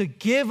we're able to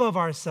give of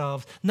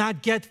ourselves,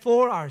 not get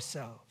for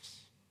ourselves.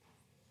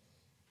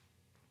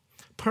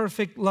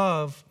 Perfect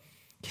love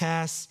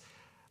casts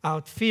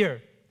out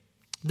fear.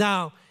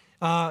 Now,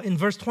 in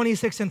verse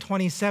 26 and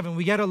 27,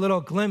 we get a little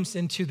glimpse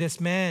into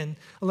this man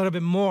a little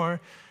bit more.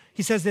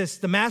 He says this,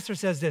 the master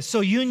says this: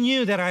 so you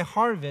knew that I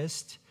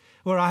harvest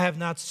where I have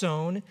not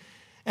sown,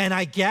 and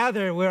I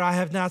gather where I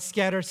have not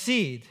scattered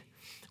seed.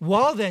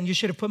 Well, then you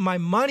should have put my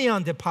money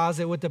on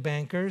deposit with the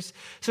bankers,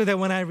 so that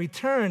when I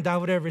returned, I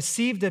would have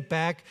received it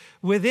back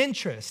with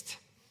interest.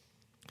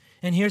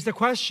 And here's the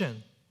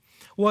question: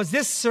 was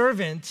this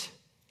servant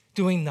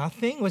doing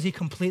nothing? Was he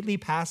completely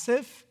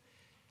passive?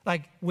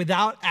 Like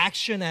without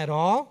action at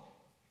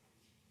all?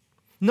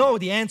 No,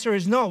 the answer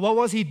is no. What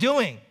was he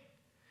doing?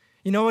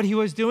 You know what he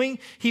was doing?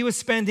 He was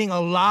spending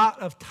a lot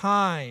of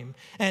time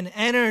and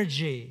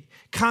energy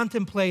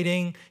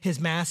contemplating his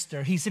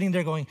master. He's sitting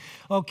there going,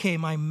 okay,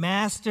 my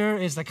master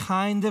is the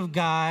kind of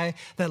guy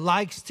that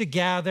likes to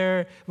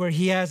gather where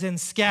he hasn't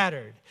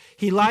scattered.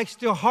 He likes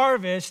to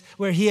harvest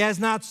where he has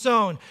not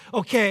sown.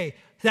 Okay,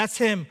 that's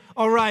him.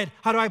 All right,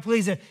 how do I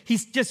please him? He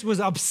just was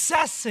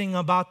obsessing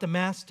about the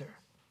master.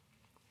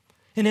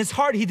 In his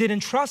heart, he didn't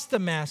trust the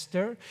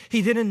master.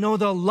 He didn't know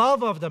the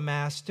love of the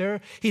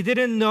master. He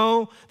didn't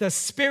know the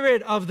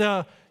spirit of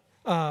the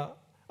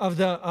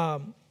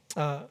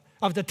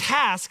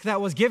task that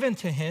was given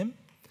to him.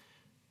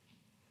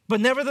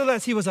 But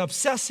nevertheless, he was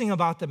obsessing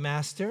about the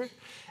master.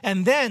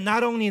 And then,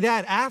 not only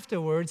that,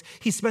 afterwards,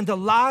 he spent a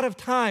lot of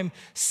time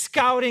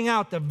scouting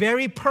out the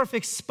very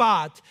perfect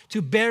spot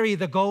to bury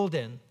the gold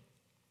in.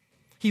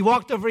 He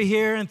walked over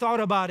here and thought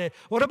about it.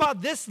 What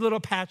about this little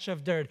patch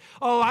of dirt?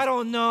 Oh, I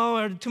don't know,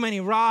 or too many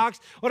rocks.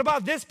 What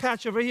about this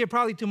patch over here?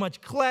 Probably too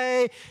much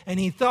clay. And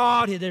he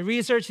thought, he did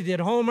research, he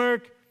did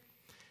homework.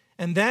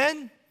 And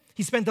then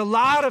he spent a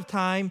lot of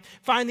time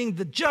finding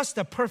just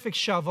the perfect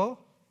shovel.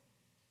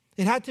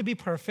 It had to be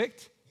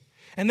perfect.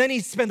 And then he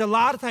spent a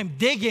lot of time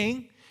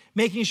digging,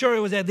 making sure it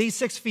was at least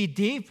 6 feet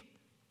deep.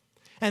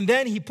 And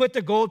then he put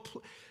the gold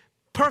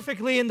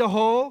perfectly in the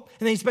hole,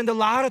 and then he spent a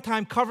lot of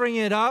time covering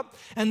it up,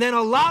 and then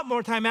a lot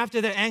more time after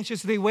that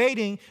anxiously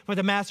waiting for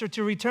the master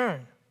to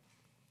return.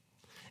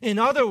 In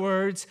other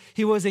words,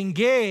 he was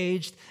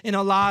engaged in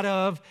a lot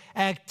of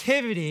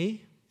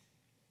activity,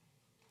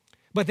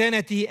 but then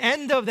at the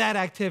end of that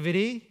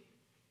activity,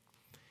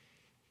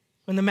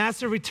 when the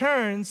master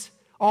returns,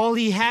 all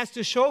he has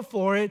to show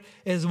for it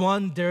is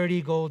one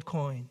dirty gold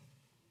coin.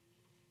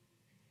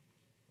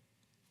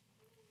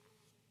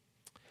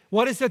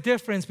 What is the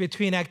difference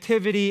between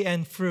activity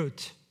and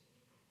fruit?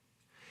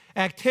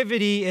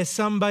 Activity is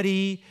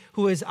somebody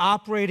who is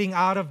operating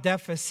out of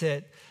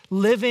deficit,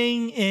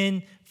 living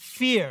in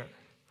fear,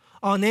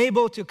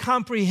 unable to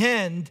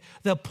comprehend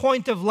the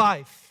point of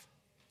life.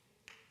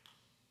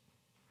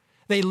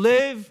 They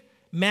live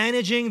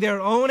managing their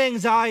own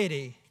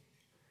anxiety,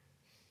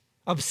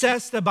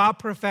 obsessed about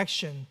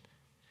perfection,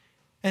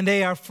 and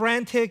they are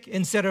frantic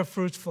instead of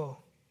fruitful.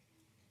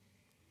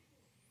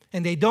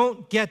 And they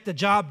don't get the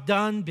job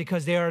done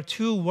because they are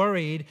too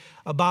worried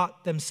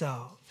about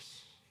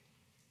themselves.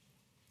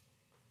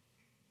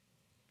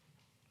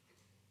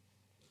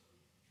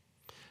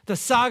 The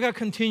saga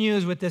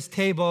continues with this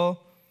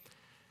table.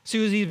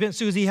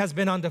 Susie has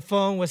been on the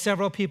phone with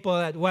several people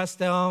at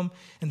West Elm,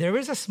 and there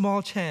is a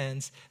small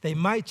chance they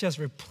might just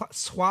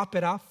swap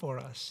it out for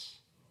us.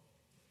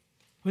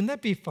 Wouldn't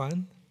that be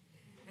fun?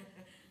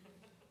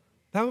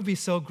 That would be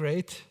so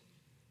great.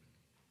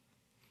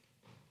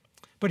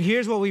 But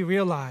here's what we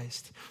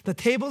realized. The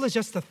table is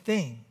just a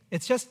thing.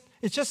 It's just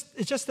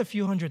a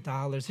few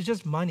 $100s. It's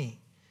just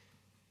money.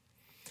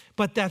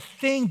 But that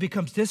thing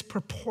becomes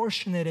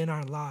disproportionate in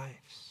our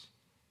lives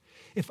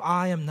if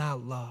I am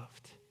not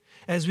loved.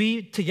 As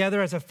we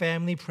together as a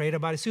family prayed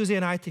about it, Susie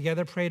and I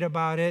together prayed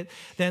about it,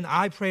 then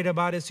I prayed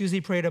about it, Susie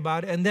prayed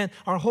about it, and then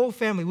our whole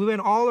family, we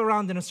went all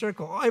around in a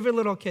circle, every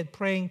little kid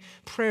praying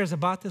prayers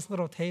about this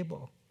little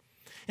table.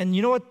 And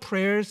you know what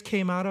prayers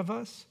came out of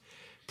us?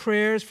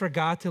 Prayers for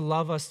God to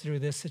love us through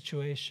this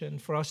situation,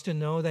 for us to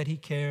know that He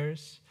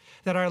cares,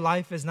 that our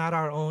life is not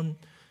our own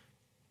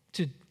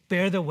to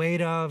bear the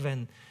weight of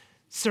and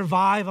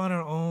survive on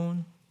our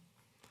own.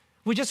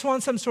 We just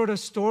want some sort of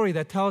story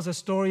that tells a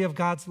story of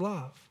God's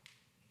love.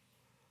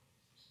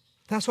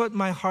 That's what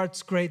my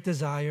heart's great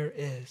desire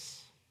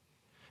is,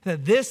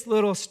 that this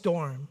little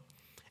storm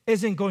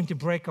isn't going to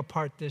break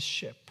apart this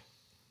ship.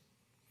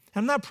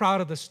 I'm not proud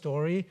of the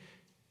story,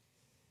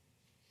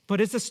 but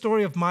it's a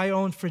story of my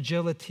own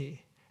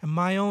fragility and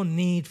my own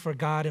need for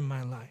God in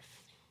my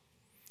life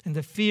and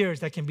the fears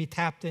that can be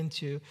tapped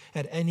into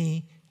at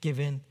any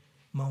given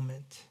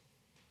moment.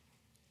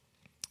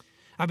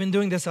 I've been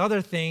doing this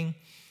other thing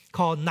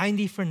called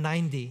 90 for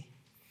 90.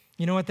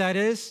 You know what that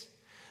is?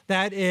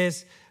 That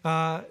is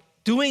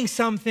doing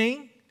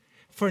something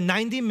for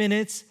 90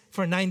 minutes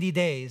for 90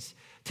 days.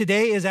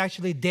 Today is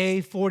actually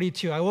day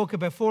 42. I woke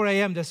up at 4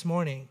 a.m. this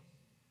morning.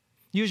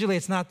 Usually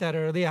it's not that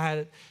early. I had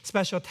a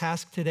special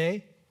task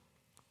today.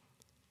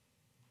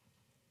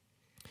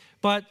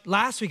 But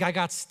last week I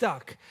got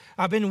stuck.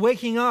 I've been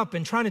waking up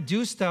and trying to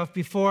do stuff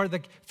before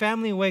the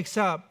family wakes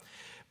up.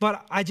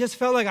 But I just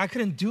felt like I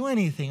couldn't do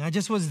anything. I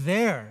just was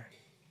there.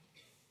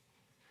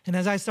 And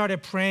as I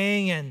started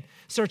praying and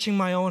searching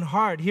my own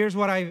heart, here's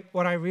what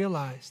I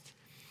realized.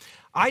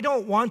 I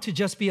don't want to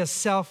just be a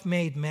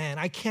self-made man.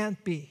 I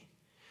can't be.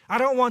 I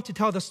don't want to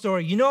tell the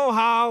story. You know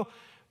how?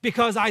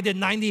 Because I did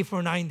 90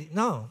 for 90.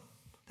 No,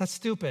 that's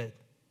stupid.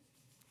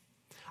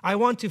 I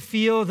want to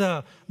feel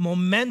the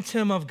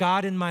momentum of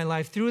God in my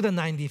life through the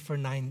 90 for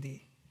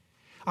 90.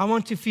 I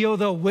want to feel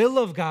the will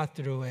of God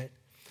through it.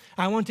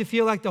 I want to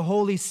feel like the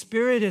Holy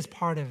Spirit is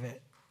part of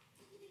it.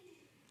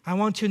 I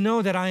want to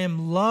know that I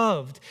am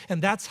loved,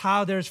 and that's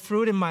how there's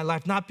fruit in my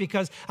life, not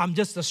because I'm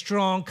just a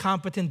strong,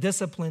 competent,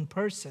 disciplined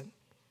person.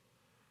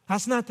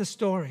 That's not the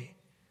story.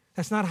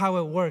 That's not how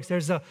it works.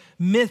 There's a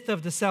myth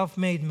of the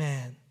self-made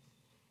man.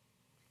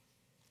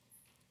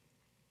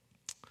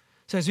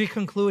 So as we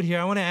conclude here,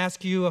 I want to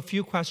ask you a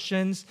few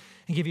questions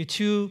and give you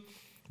two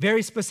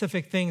very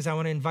specific things I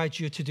want to invite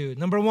you to do.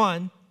 Number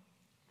one,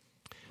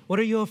 what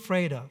are you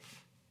afraid of?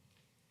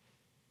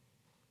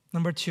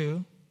 Number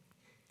two,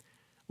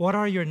 what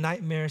are your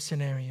nightmare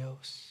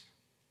scenarios?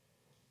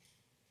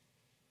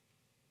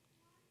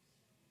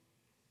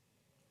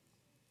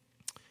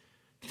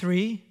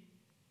 3,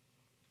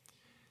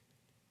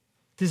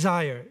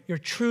 desire, your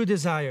true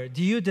desire.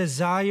 Do you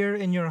desire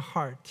in your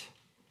heart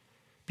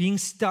being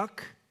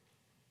stuck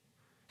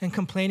and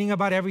complaining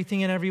about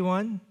everything and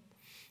everyone?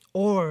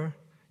 Or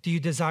do you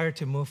desire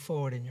to move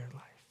forward in your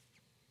life?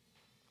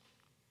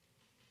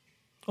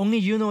 Only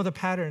you know the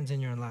patterns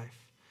in your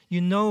life. You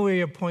know where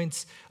your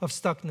points of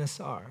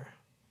stuckness are.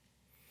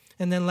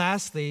 And then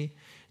lastly,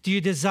 do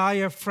you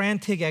desire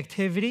frantic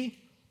activity,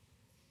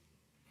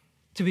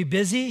 to be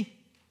busy?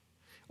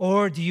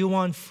 Or do you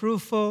want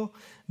fruitful,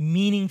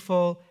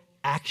 meaningful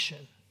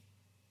action?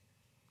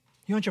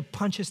 You want your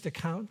punches to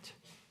count?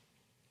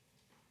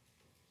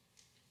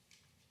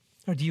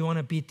 Or do you want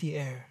to beat the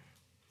air?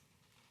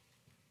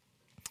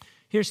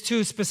 Here's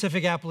 2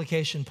 specific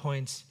application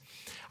points.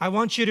 I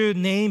want you to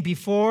name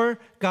before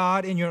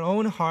God in your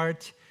own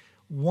heart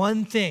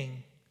one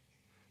thing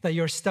that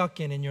you're stuck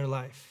in your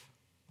life.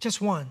 Just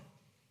one.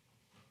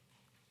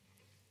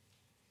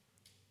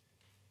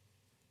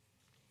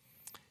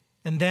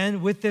 And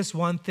then with this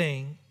one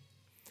thing,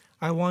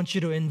 I want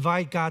you to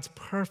invite God's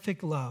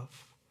perfect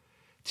love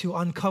to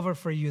uncover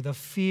for you the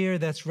fear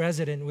that's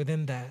resident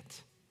within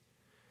that.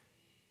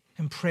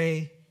 And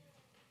pray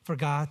for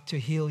God to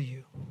heal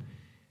you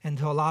and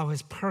to allow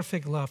His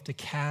perfect love to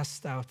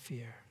cast out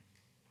fear.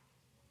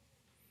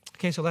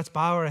 Okay, so let's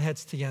bow our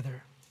heads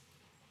together.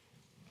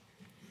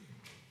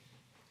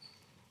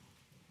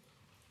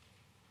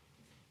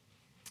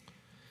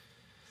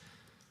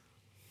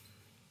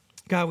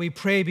 God, we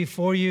pray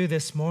before you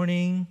this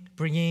morning,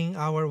 bringing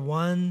our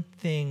one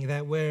thing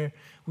that where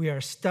we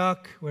are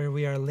stuck, where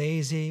we are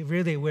lazy,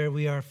 really where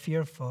we are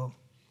fearful.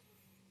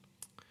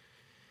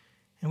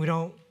 And we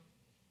don't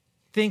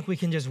think we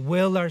can just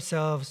will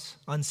ourselves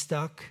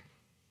unstuck.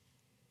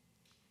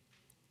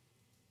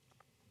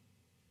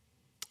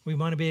 We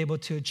want to be able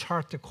to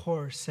chart the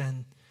course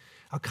and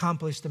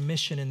accomplish the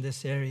mission in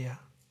this area.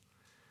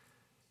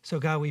 So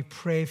God, we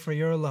pray for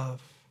your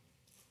love.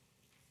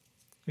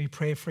 We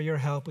pray for your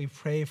help. We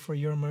pray for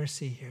your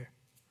mercy here.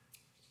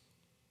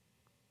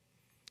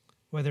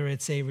 Whether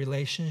it's a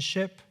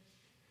relationship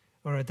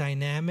or a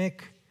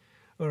dynamic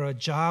or a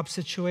job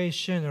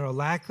situation or a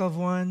lack of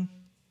one,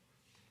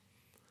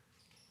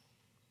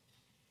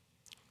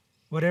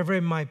 whatever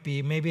it might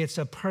be, maybe it's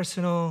a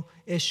personal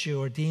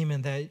issue or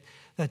demon that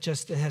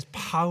just has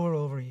power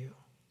over you.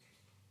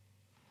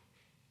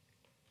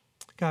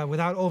 God,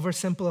 without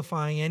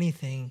oversimplifying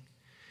anything,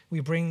 we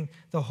bring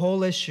the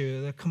whole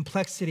issue, the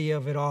complexity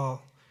of it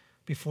all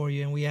before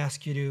you, and we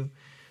ask you to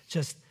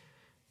just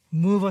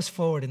move us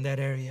forward in that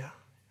area.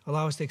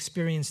 Allow us to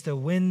experience the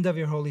wind of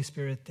your Holy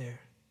Spirit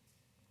there.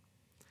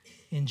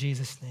 In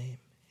Jesus' name,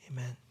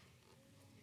 amen.